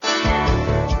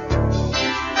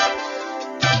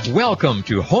Welcome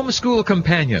to Homeschool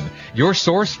Companion, your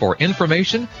source for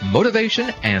information,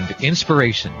 motivation, and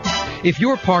inspiration. If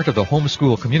you're part of the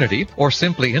homeschool community or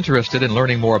simply interested in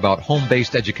learning more about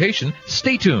home-based education,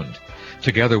 stay tuned.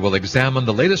 Together we'll examine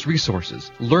the latest resources,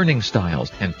 learning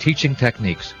styles, and teaching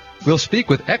techniques. We'll speak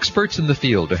with experts in the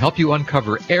field to help you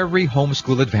uncover every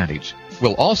homeschool advantage.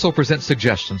 We'll also present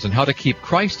suggestions on how to keep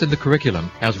Christ in the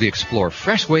curriculum as we explore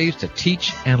fresh ways to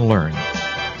teach and learn.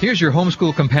 Here's your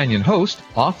Homeschool Companion host,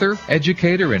 author,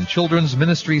 educator, and children's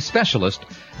ministry specialist,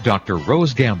 Dr.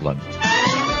 Rose Gamblin.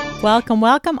 Welcome,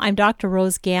 welcome. I'm Dr.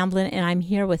 Rose Gamblin, and I'm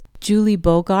here with Julie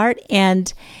Bogart,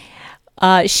 and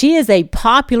she is a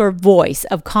popular voice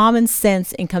of common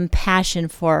sense and compassion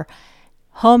for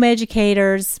home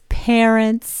educators,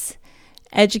 parents,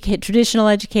 traditional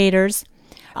educators,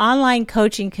 online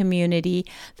coaching community.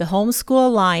 The Homeschool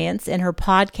Alliance and her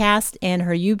podcast and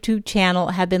her YouTube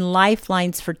channel have been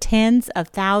lifelines for tens of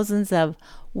thousands of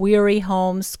weary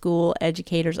homeschool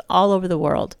educators all over the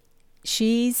world.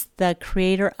 She's the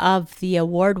creator of the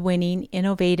award-winning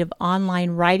innovative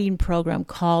online writing program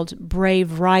called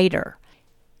Brave Writer.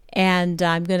 And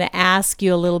I'm going to ask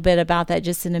you a little bit about that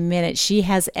just in a minute. She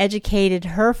has educated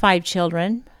her 5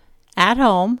 children at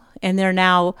home, and they're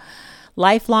now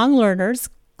lifelong learners,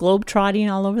 globe-trotting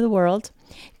all over the world.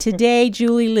 Today,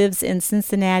 Julie lives in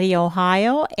Cincinnati,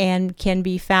 Ohio, and can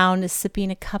be found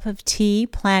sipping a cup of tea,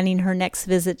 planning her next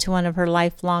visit to one of her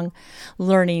lifelong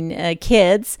learning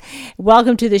kids.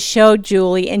 Welcome to the show,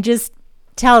 Julie, and just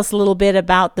tell us a little bit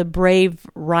about the Brave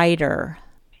Writer.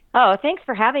 Oh, thanks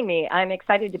for having me. I'm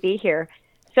excited to be here.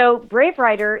 So Brave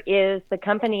Writer is the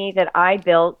company that I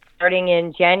built starting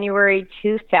in January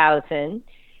 2000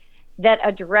 that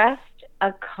addressed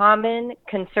a common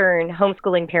concern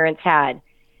homeschooling parents had.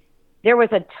 There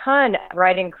was a ton of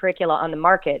writing curricula on the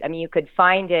market. I mean, you could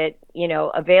find it,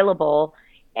 available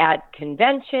at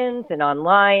conventions and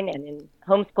online and in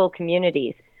homeschool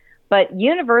communities. But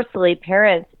universally,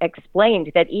 parents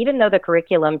explained that even though the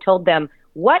curriculum told them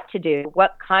what to do,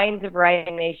 what kinds of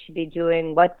writing they should be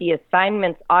doing, what the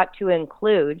assignments ought to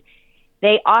include,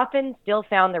 they often still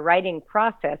found the writing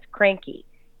process cranky.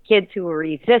 Kids who were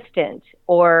resistant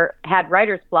or had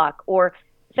writer's block or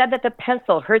said that the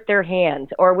pencil hurt their hands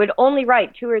or would only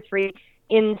write 2 or 3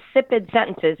 insipid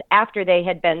sentences after they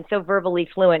had been so verbally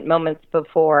fluent moments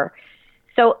before.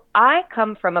 So I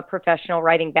come from a professional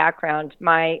writing background.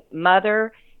 My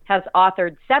mother has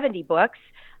authored 70 books.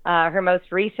 Her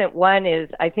most recent one is,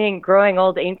 I think, Growing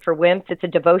Old Ain't for Wimps. It's a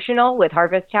devotional with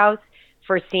Harvest House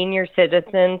for senior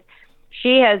citizens.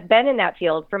 She has been in that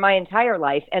field for my entire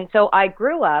life. And so I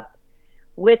grew up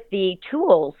with the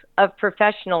tools of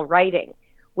professional writing,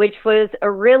 which was a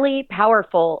really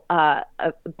powerful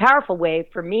way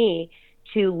for me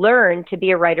to learn to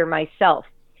be a writer myself.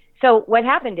 So what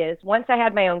happened is once I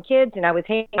had my own kids and I was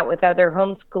hanging out with other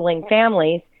homeschooling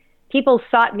families, people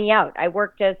sought me out. I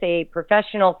worked as a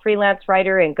professional freelance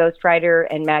writer and ghostwriter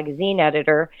and magazine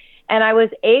editor, and I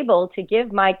was able to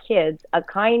give my kids a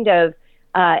kind of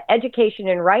education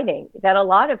in writing that a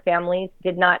lot of families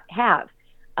did not have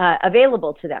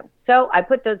available to them. So I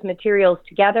put those materials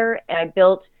together and I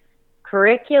built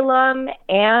curriculum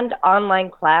and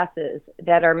online classes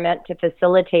that are meant to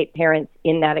facilitate parents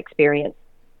in that experience.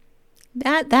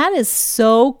 That is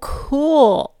so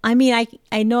cool. I mean,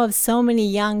 I know of so many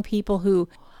young people who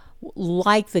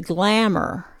like the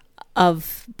glamour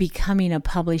of becoming a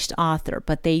published author,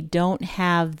 but they don't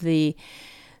have the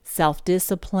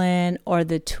self-discipline or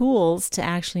the tools to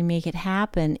actually make it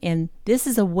happen. And this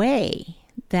is a way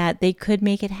that they could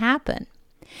make it happen.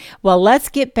 Well, let's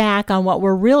get back on what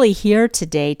we're really here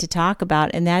today to talk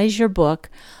about, and that is your book,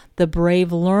 The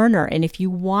Brave Learner. And if you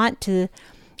want to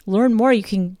learn more, you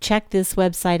can check this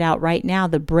website out right now,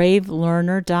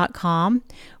 thebravelearner.com,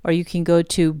 or you can go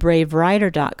to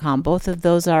bravewriter.com. Both of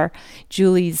those are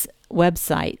Julie's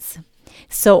websites.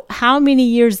 So how many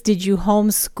years did you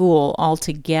homeschool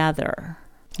altogether,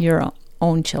 your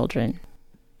own children?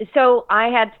 So I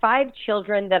had 5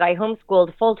 children that I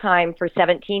homeschooled full-time for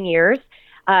 17 years.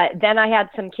 Then I had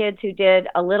some kids who did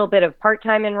a little bit of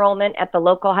part-time enrollment at the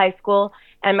local high school,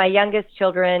 and my youngest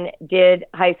children did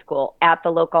high school at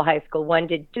the local high school. One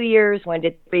did 2 years, one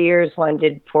did 3 years, one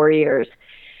did 4 years.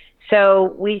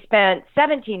 So we spent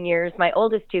 17 years. My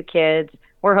oldest 2 kids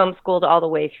were homeschooled all the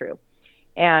way through.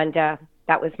 And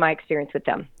that was my experience with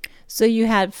them. So you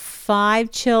had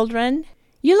 5 children?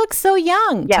 You look so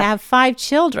young to have 5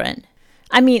 children.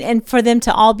 I mean, and for them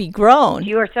to all be grown.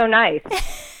 You are so nice.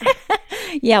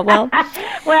 Yeah, well.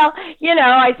 Well,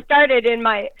 I started in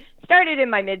my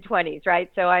mid-20s, right?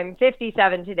 So I'm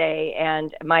 57 today,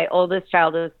 and my oldest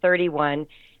child is 31.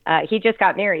 He just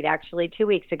got married, actually, 2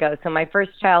 weeks ago. So my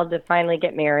first child to finally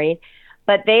get married.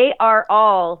 But they are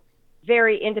all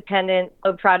very independent,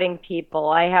 globetrotting people.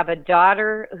 I have a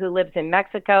daughter who lives in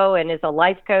Mexico and is a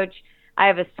life coach. I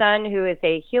have a son who is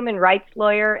a human rights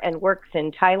lawyer and works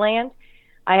in Thailand.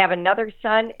 I have another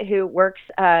son who works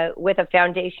with a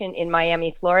foundation in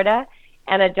Miami, Florida,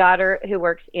 and a daughter who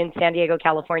works in San Diego,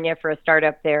 California for a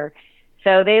startup there.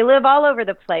 So they live all over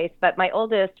the place, but my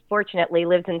oldest, fortunately,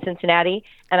 lives in Cincinnati,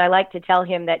 and I like to tell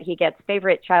him that he gets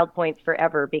favorite child points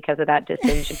forever because of that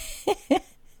decision.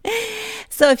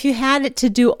 So if you had it to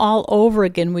do all over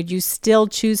again, would you still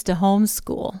choose to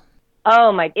homeschool?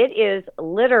 Oh, it is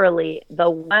literally the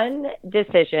one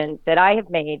decision that I have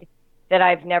made that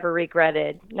I've never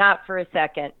regretted, not for a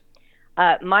second.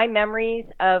 My memories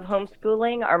of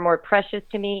homeschooling are more precious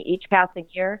to me each passing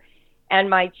year, and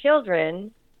my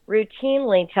children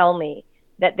routinely tell me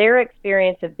that their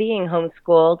experience of being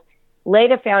homeschooled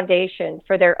laid a foundation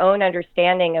for their own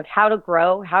understanding of how to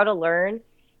grow, how to learn,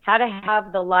 how to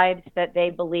have the lives that they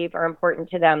believe are important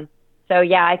to them. So,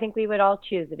 yeah, I think we would all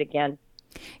choose it again.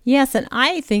 Yes, and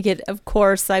I think of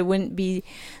course, I wouldn't be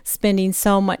spending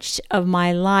so much of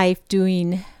my life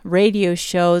doing radio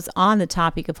shows on the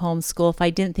topic of homeschool if I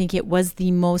didn't think it was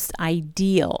the most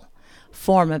ideal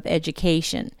form of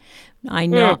education. I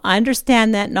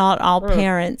understand that not all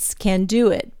parents can do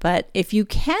it, but if you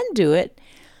can do it,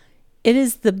 it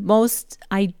is the most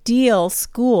ideal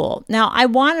school. Now, I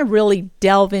want to really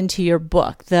delve into your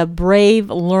book, The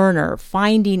Brave Learner,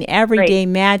 Finding Everyday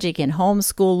Magic in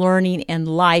Homeschool Learning and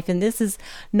Life. And this is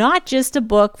not just a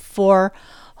book for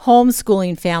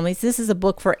homeschooling families. This is a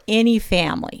book for any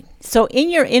family. So in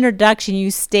your introduction,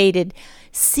 you stated,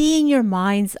 seeing your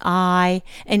mind's eye,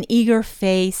 an eager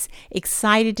face,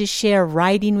 excited to share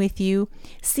writing with you,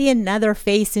 see another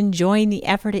face enjoying the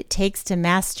effort it takes to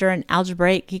master an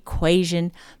algebraic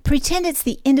equation, pretend it's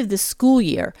the end of the school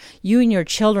year. You and your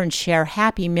children share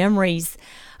happy memories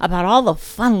about all the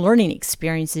fun learning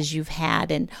experiences you've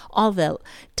had and all the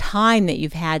time that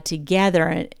you've had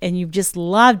together, and you've just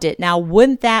loved it. Now,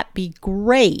 wouldn't that be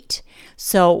great?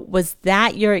 So was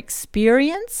that your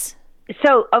experience?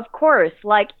 So, of course,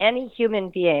 like any human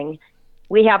being,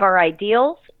 we have our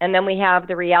ideals and then we have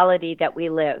the reality that we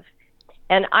live.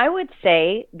 And I would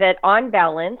say that on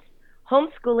balance,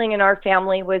 homeschooling in our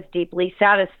family was deeply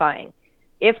satisfying.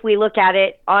 If we look at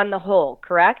it on the whole,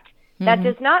 correct? Mm-hmm. That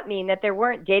does not mean that there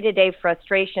weren't day-to-day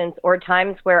frustrations or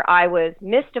times where I was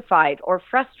mystified or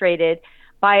frustrated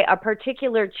by a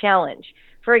particular challenge.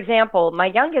 For example, my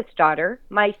youngest daughter,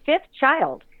 my fifth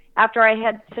child, after I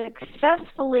had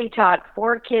successfully taught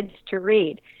 4 kids to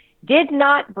read, did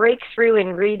not break through in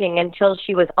reading until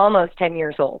she was almost 10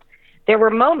 years old. There were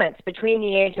moments between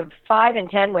the age of 5 and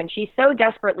 10 when she so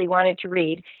desperately wanted to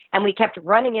read, and we kept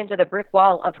running into the brick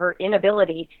wall of her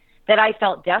inability, that I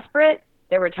felt desperate.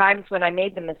 There were times when I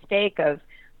made the mistake of,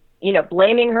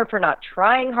 blaming her for not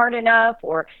trying hard enough,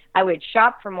 or I would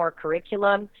shop for more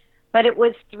curriculum. But it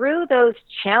was through those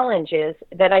challenges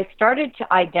that I started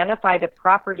to identify the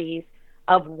properties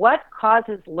of what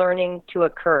causes learning to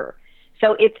occur.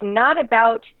 So it's not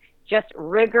about just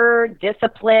rigor,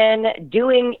 discipline,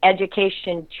 doing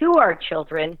education to our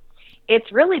children. It's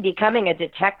really becoming a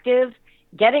detective,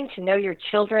 getting to know your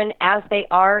children as they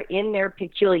are in their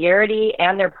peculiarity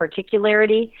and their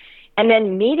particularity, and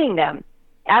then meeting them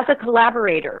as a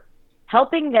collaborator,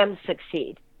 helping them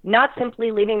succeed. Not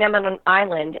simply leaving them on an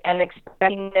island and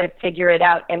expecting them to figure it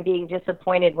out and being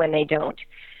disappointed when they don't.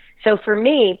 So for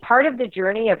me, part of the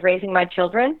journey of raising my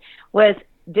children was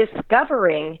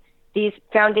discovering these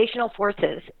foundational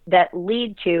forces that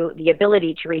lead to the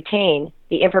ability to retain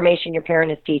the information your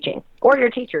parent is teaching or your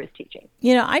teacher is teaching.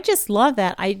 I just love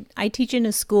that. I teach in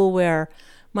a school where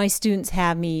my students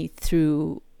have me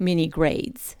through mini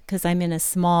grades because I'm in a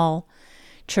small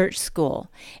church school.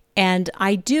 And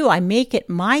I make it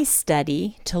my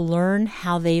study to learn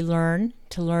how they learn,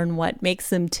 to learn what makes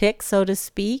them tick, so to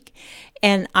speak.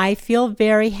 And I feel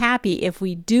very happy if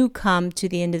we do come to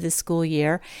the end of the school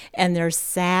year and they're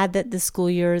sad that the school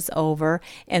year is over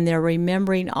and they're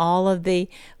remembering all of the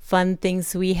fun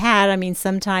things we had. I mean,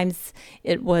 sometimes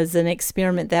it was an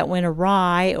experiment that went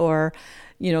awry, or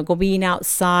go being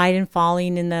outside and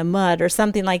falling in the mud or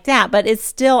something like that. But it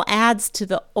still adds to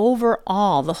the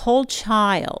overall, the whole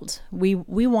child. We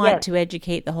want to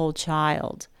educate the whole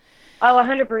child. Oh,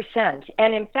 100%.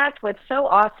 And in fact, what's so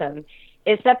awesome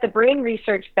is that the brain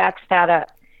research backs that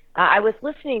up. I was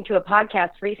listening to a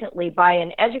podcast recently by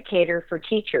an educator for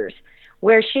teachers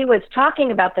where she was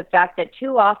talking about the fact that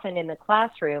too often in the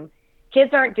classroom,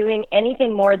 kids aren't doing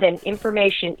anything more than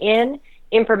information in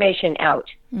information out.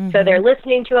 So they're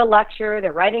listening to a lecture,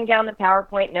 they're writing down the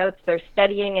PowerPoint notes, they're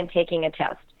studying and taking a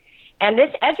test. And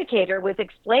this educator was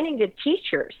explaining to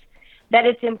teachers that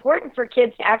it's important for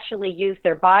kids to actually use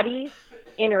their bodies,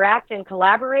 interact and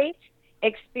collaborate,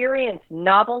 experience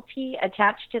novelty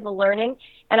attached to the learning.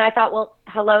 And I thought, well,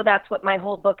 hello, that's what my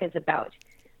whole book is about.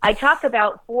 I talk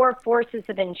about 4 forces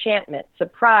of enchantment: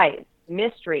 surprise,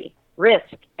 mystery,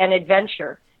 risk, and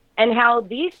adventure, and how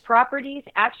these properties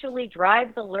actually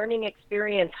drive the learning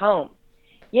experience home.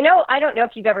 You know, I don't know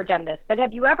if you've ever done this, but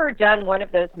have you ever done one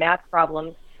of those math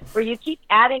problems where you keep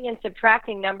adding and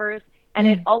subtracting numbers and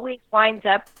it always winds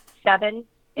up 7?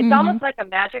 It's almost like a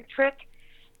magic trick.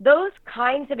 Those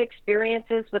kinds of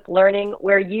experiences with learning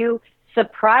where you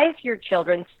surprise your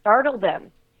children, startle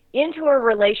them into a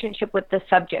relationship with the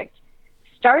subject,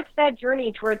 starts that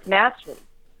journey towards mastery.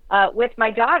 With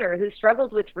my daughter who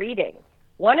struggled with reading,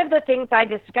 one of the things I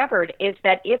discovered is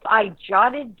that if I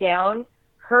jotted down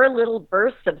her little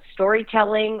bursts of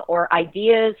storytelling or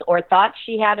ideas or thoughts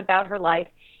she had about her life,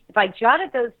 if I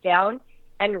jotted those down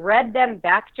and read them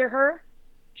back to her,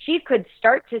 she could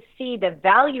start to see the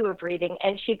value of reading,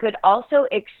 and she could also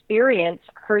experience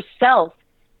herself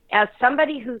as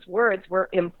somebody whose words were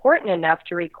important enough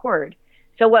to record.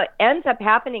 So what ends up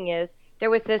happening is there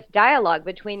was this dialogue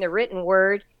between the written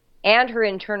word and her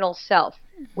internal self,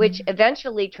 which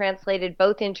eventually translated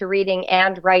both into reading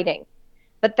and writing.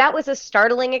 But that was a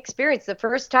startling experience. The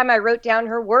first time I wrote down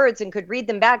her words and could read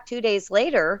them back 2 days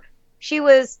later, she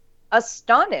was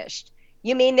astonished.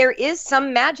 You mean there is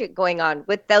some magic going on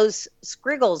with those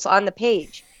scriggles on the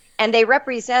page, and they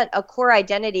represent a core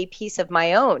identity piece of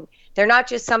my own. They're not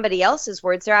just somebody else's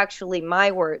words, they're actually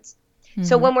my words.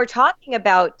 So when we're talking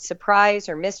about surprise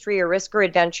or mystery or risk or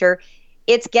adventure,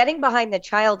 it's getting behind the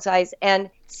child's eyes and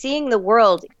seeing the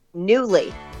world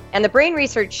newly. And the brain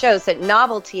research shows that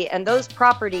novelty and those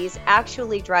properties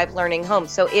actually drive learning home.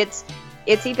 So it's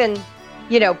even,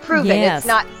 proven. Yes. It's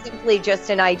not simply just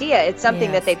an idea. It's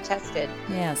something that they've tested.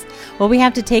 Yes. Well, we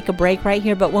have to take a break right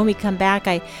here, but when we come back,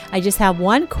 I just have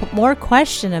one more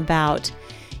question about,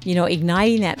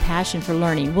 igniting that passion for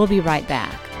learning. We'll be right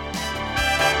back.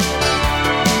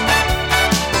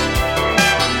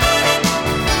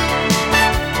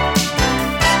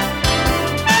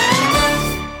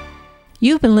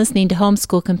 You've been listening to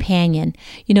Homeschool Companion.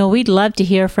 We'd love to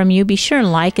hear from you. Be sure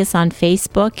and like us on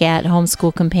Facebook at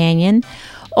Homeschool Companion,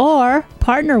 or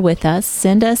partner with us.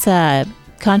 Send us a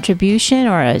contribution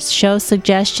or a show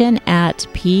suggestion at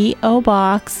P.O.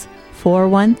 Box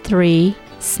 413,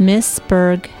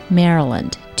 Smithsburg,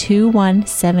 Maryland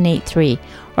 21783,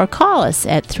 or call us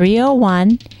at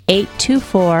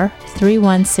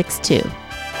 301-824-3162.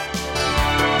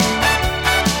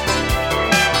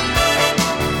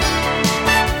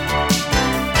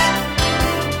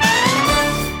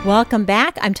 Welcome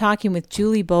back. I'm talking with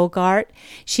Julie Bogart.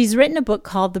 She's written a book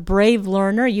called The Brave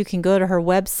Learner. You can go to her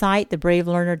website,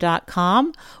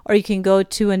 thebravelearner.com, or you can go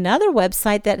to another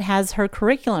website that has her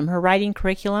curriculum, her writing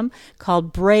curriculum,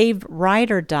 called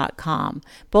bravewriter.com.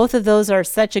 Both of those are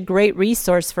such a great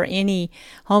resource for any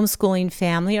homeschooling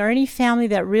family or any family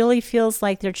that really feels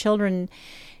like their children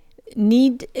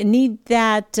need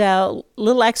that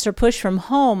little extra push from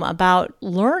home about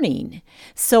learning.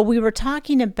 So we were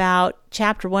talking about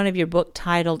chapter 1 of your book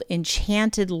titled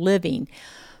Enchanted Living.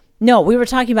 No, we were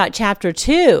talking about chapter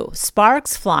 2,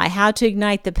 Sparks Fly, How to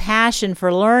Ignite the Passion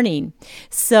for Learning.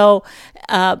 So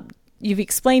you've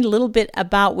explained a little bit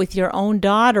about with your own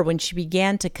daughter when she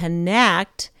began to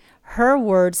connect her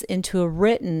words into a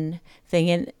written thing,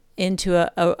 and into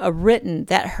a written,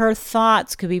 that her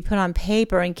thoughts could be put on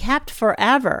paper and kept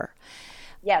forever.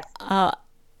 Yes.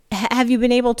 Have you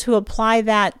been able to apply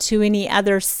that to any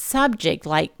other subject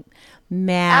like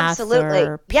math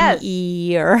or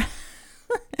PE or...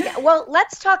 Yeah, well,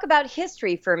 let's talk about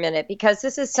history for a minute, because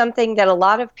this is something that a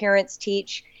lot of parents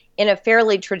teach in a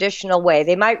fairly traditional way.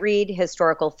 They might read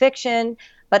historical fiction,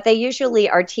 but they usually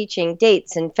are teaching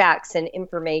dates and facts and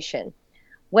information.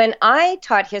 When I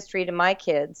taught history to my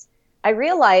kids, I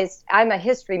realized I'm a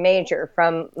history major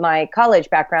from my college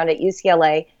background at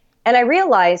UCLA, and I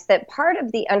realized that part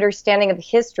of the understanding of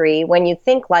history, when you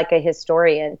think like a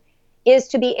historian, is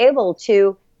to be able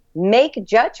to make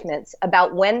judgments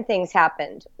about when things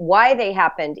happened, why they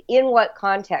happened, in what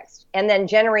context, and then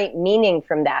generate meaning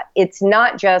from that. It's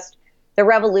not just the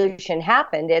revolution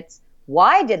happened, it's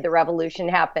why did the revolution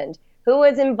happen? Who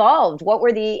was involved? What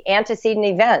were the antecedent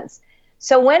events?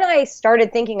 So when I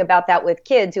started thinking about that with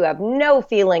kids who have no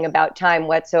feeling about time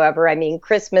whatsoever, I mean,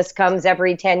 Christmas comes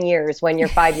every 10 years when you're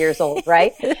 5 years old,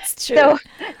 right? That's true.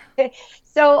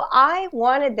 So I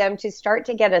wanted them to start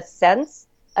to get a sense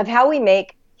of how we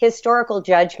make historical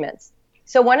judgments.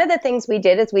 So one of the things we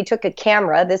did is we took a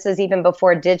camera, this is even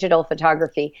before digital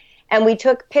photography, and we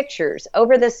took pictures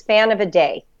over the span of a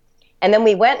day. And then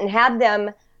we went and had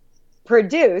them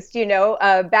produced,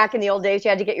 back in the old days, you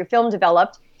had to get your film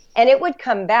developed, and it would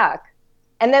come back.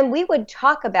 And then we would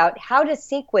talk about how to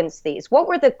sequence these. What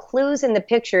were the clues in the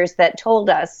pictures that told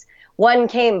us one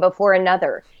came before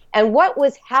another? And what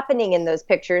was happening in those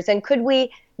pictures? And could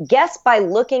we guess by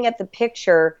looking at the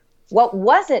picture what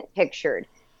wasn't pictured?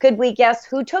 Could we guess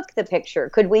who took the picture?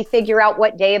 Could we figure out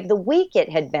what day of the week it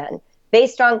had been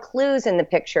based on clues in the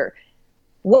picture?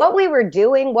 What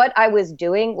I was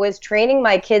doing was training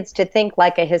my kids to think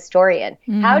like a historian.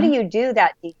 Mm-hmm. How do you do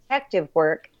that detective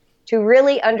work to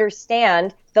really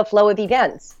understand the flow of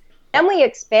events? And we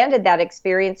expanded that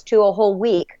experience to a whole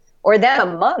week or then a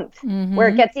month, mm-hmm. where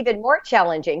it gets even more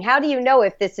challenging. How do you know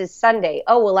if this is Sunday?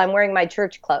 Oh, well, I'm wearing my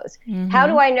church clothes. Mm-hmm. How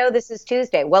do I know this is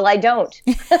Tuesday? Well, I don't.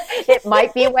 It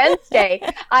might be Wednesday.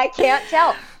 I can't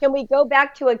tell. Can we go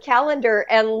back to a calendar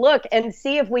and look and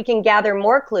see if we can gather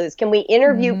more clues? Can we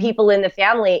interview mm-hmm. people in the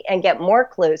family and get more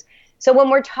clues? So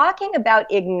when we're talking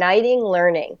about igniting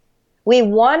learning, we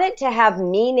want it to have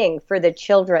meaning for the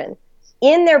children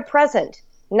in their present.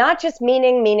 Not just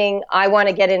meaning I want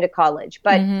to get into college,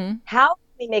 but mm-hmm. how can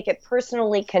we make it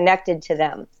personally connected to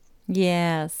them?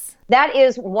 Yes. That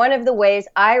is one of the ways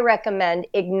I recommend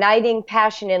igniting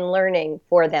passion in learning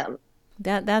for them.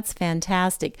 That's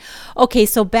fantastic. Okay,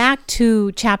 so back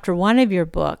to chapter 1 of your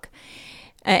book.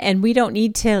 And we don't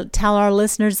need to tell our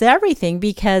listeners everything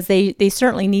because they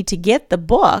certainly need to get the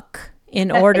book in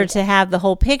order to have the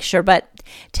whole picture. But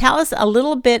tell us a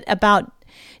little bit about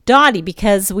Dottie,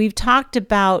 because we've talked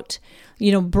about,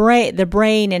 the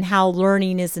brain and how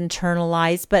learning is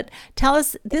internalized. But tell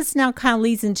us, this now kind of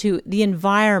leads into the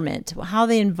environment, how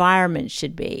the environment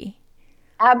should be.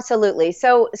 Absolutely.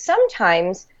 So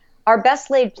sometimes our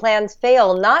best laid plans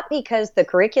fail, not because the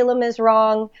curriculum is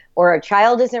wrong or a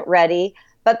child isn't ready,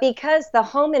 but because the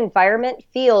home environment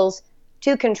feels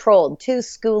too controlled, too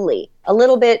schooly, a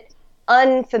little bit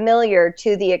unfamiliar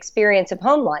to the experience of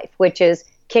home life, which is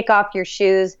kick off your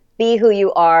shoes, be who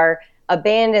you are,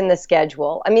 abandon the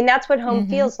schedule. I mean, that's what home mm-hmm.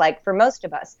 feels like for most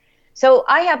of us. So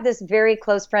I have this very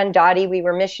close friend, Dottie. We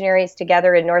were missionaries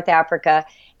together in North Africa.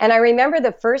 And I remember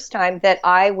the first time that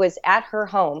I was at her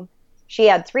home. She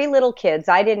had 3 little kids.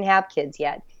 I didn't have kids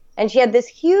yet. And she had this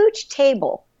huge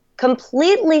table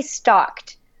completely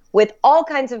stocked with all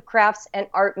kinds of crafts and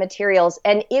art materials.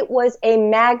 And it was a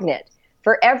magnet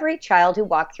for every child who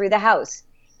walked through the house.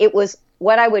 It was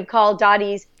what I would call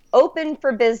Dottie's open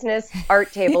for business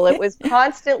art table. It was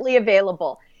constantly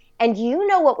available. And you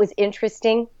know what was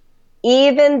interesting?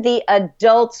 Even the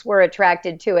adults were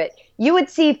attracted to it. You would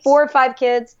see 4 or 5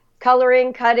 kids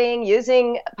coloring, cutting,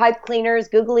 using pipe cleaners,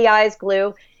 googly eyes,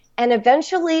 glue. And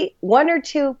eventually 1 or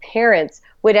 2 parents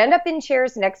would end up in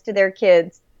chairs next to their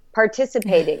kids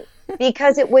participating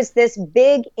because it was this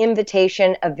big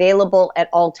invitation available at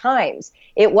all times.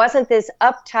 It wasn't this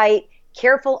uptight,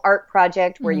 careful art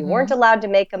project where mm-hmm. you weren't allowed to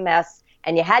make a mess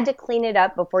and you had to clean it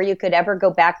up before you could ever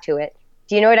go back to it.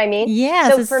 Do you know what I mean?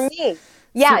 Yes. So for me,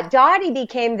 Dottie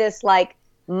became this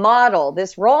model,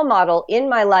 this role model in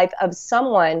my life of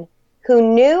someone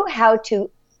who knew how to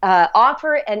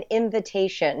offer an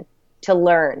invitation to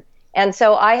learn. And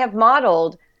so I have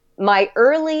modeled my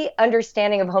early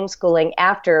understanding of homeschooling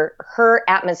after her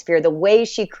atmosphere, the way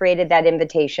she created that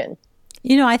invitation.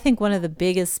 I think one of the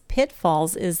biggest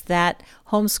pitfalls is that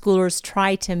homeschoolers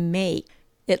try to make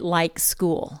it like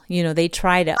school. They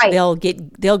try to, right.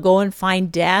 They'll go and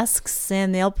find desks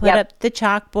and they'll put up the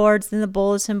chalkboards and the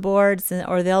bulletin boards,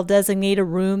 or they'll designate a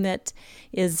room that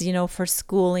is, for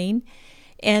schooling.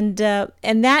 And that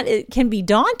it can be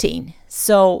daunting.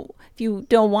 So if you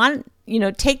don't want,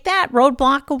 take that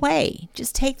roadblock away.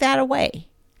 Just take that away.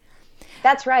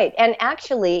 That's right. And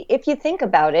actually, if you think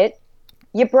about it,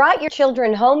 you brought your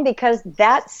children home because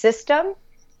that system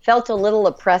felt a little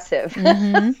oppressive.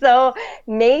 Mm-hmm. So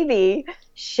maybe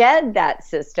shed that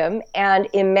system and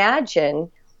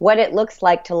imagine what it looks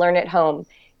like to learn at home.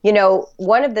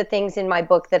 One of the things in my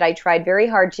book that I tried very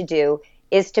hard to do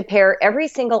is to pair every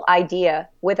single idea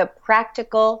with a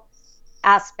practical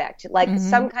aspect, like mm-hmm.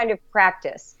 some kind of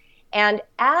practice. And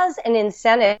as an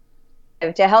incentive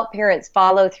to help parents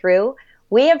follow through,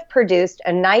 we have produced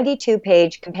a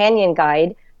 92-page companion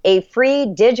guide, a free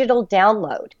digital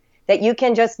download that you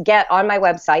can just get on my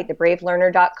website,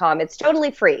 thebravelearner.com. It's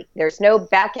totally free. There's no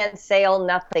back-end sale,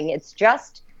 nothing. It's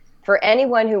just for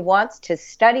anyone who wants to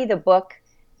study the book,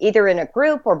 either in a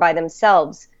group or by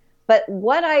themselves. But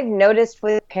what I've noticed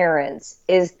with parents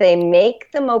is they make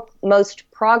the most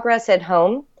progress at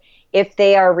home if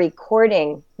they are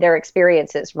recording their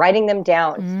experiences, writing them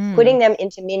down, putting them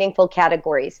into meaningful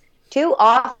categories. Too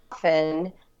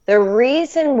often, the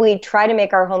reason we try to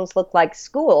make our homes look like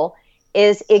school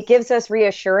is it gives us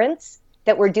reassurance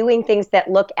that we're doing things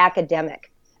that look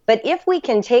academic. But if we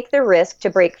can take the risk to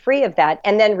break free of that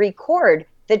and then record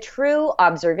the true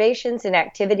observations and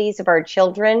activities of our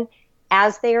children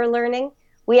as they are learning,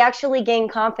 we actually gain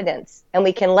confidence and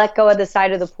we can let go of the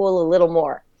side of the pool a little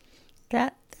more.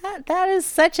 That is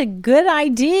such a good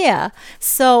idea.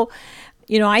 So,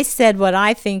 I said what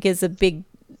I think is a big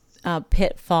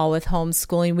pitfall with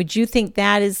homeschooling. Would you think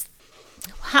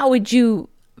how would you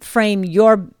frame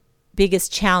your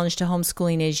biggest challenge to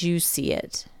homeschooling as you see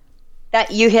it?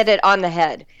 That you hit it on the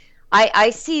head.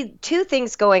 I see two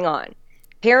things going on.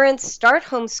 Parents start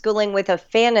homeschooling with a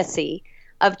fantasy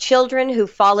of children who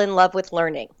fall in love with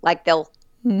learning. Like they'll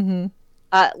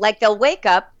wake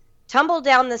up, tumble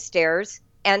down the stairs,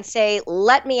 and say,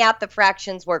 "Let me out the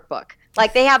fractions workbook."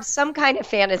 Like they have some kind of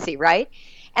fantasy, right?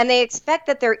 And they expect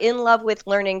that they're in love with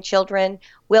learning children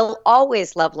will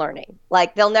always love learning.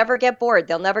 Like they'll never get bored.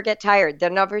 They'll never get tired. They'll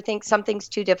never think something's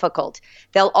too difficult.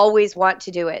 They'll always want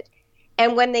to do it.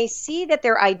 And when they see that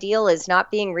their ideal is not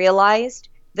being realized,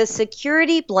 the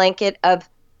security blanket of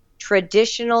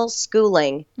traditional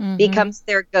schooling becomes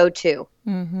their go-to.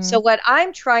 So what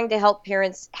I'm trying to help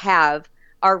parents have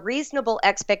are reasonable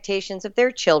expectations of their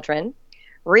children,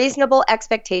 reasonable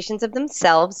expectations of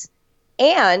themselves,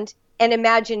 and an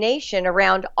imagination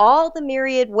around all the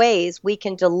myriad ways we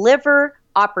can deliver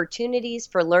opportunities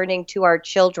for learning to our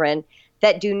children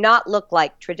that do not look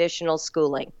like traditional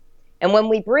schooling. And when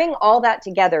we bring all that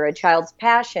together, a child's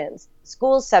passions,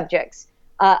 school subjects,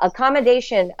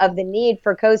 accommodation of the need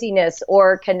for coziness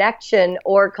or connection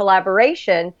or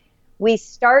collaboration, we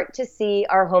start to see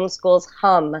our homeschools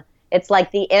hum. It's like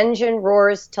the engine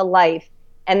roars to life,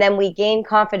 and then we gain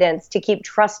confidence to keep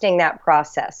trusting that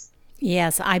process.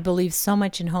 Yes, I believe so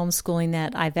much in homeschooling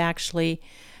that I've actually,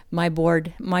 my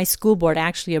school board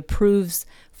actually approves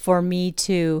for me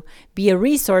to be a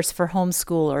resource for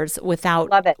homeschoolers without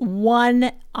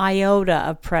one iota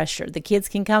of pressure. The kids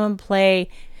can come and play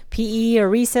PE or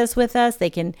recess with us. They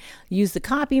can use the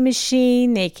copy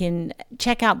machine. They can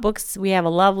check out books. We have a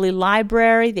lovely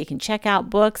library. They can check out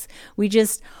books. We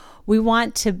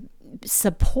want to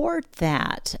support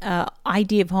that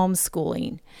idea of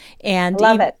homeschooling. And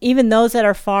even those that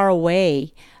are far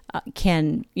away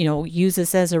can, use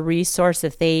us as a resource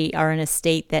if they are in a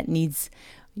state that needs,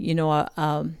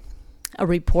 a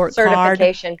report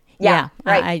certification. Card. Yeah,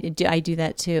 right. I do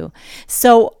that too.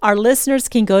 So our listeners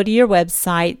can go to your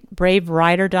website,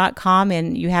 bravewriter.com,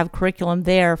 and you have curriculum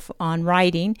there on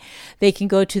writing. They can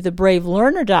go to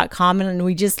theBraveLearner.com, and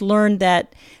we just learned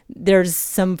that there's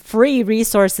some free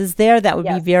resources there that would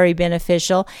be very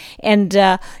beneficial. And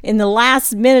in the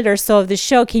last minute or so of the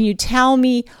show, can you tell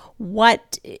me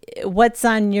what's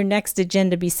on your next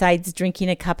agenda besides drinking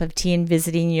a cup of tea and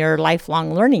visiting your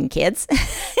lifelong learning kids?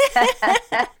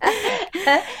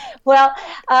 Well,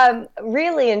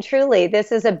 really and truly,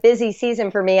 this is a busy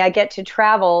season for me. I get to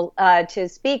travel to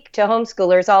speak to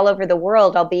homeschoolers all over the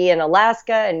world. I'll be in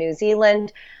Alaska and New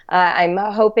Zealand. I'm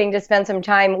hoping to spend some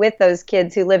time with those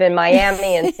kids who live in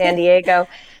Miami and San Diego.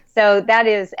 So that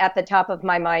is at the top of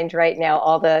my mind right now,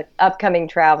 all the upcoming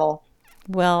travel.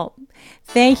 Well,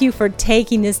 thank you for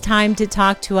taking this time to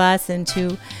talk to us and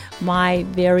to my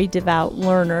very devout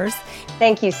learners.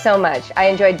 Thank you so much. I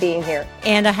enjoyed being here.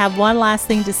 And I have one last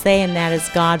thing to say, and that is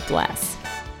God bless.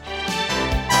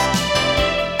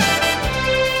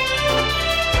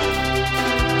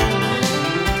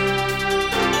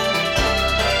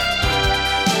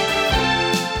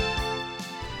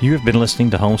 You have been listening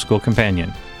to Homeschool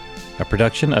Companion, a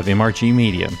production of MRG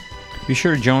Media. Be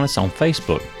sure to join us on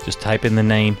Facebook. Just type in the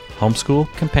name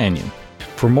Homeschool Companion.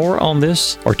 For more on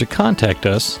this or to contact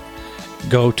us,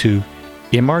 go to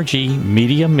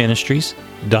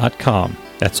mrgmediaministries.com.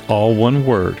 That's all one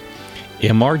word,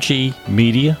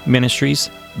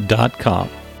 mrgmediaministries.com.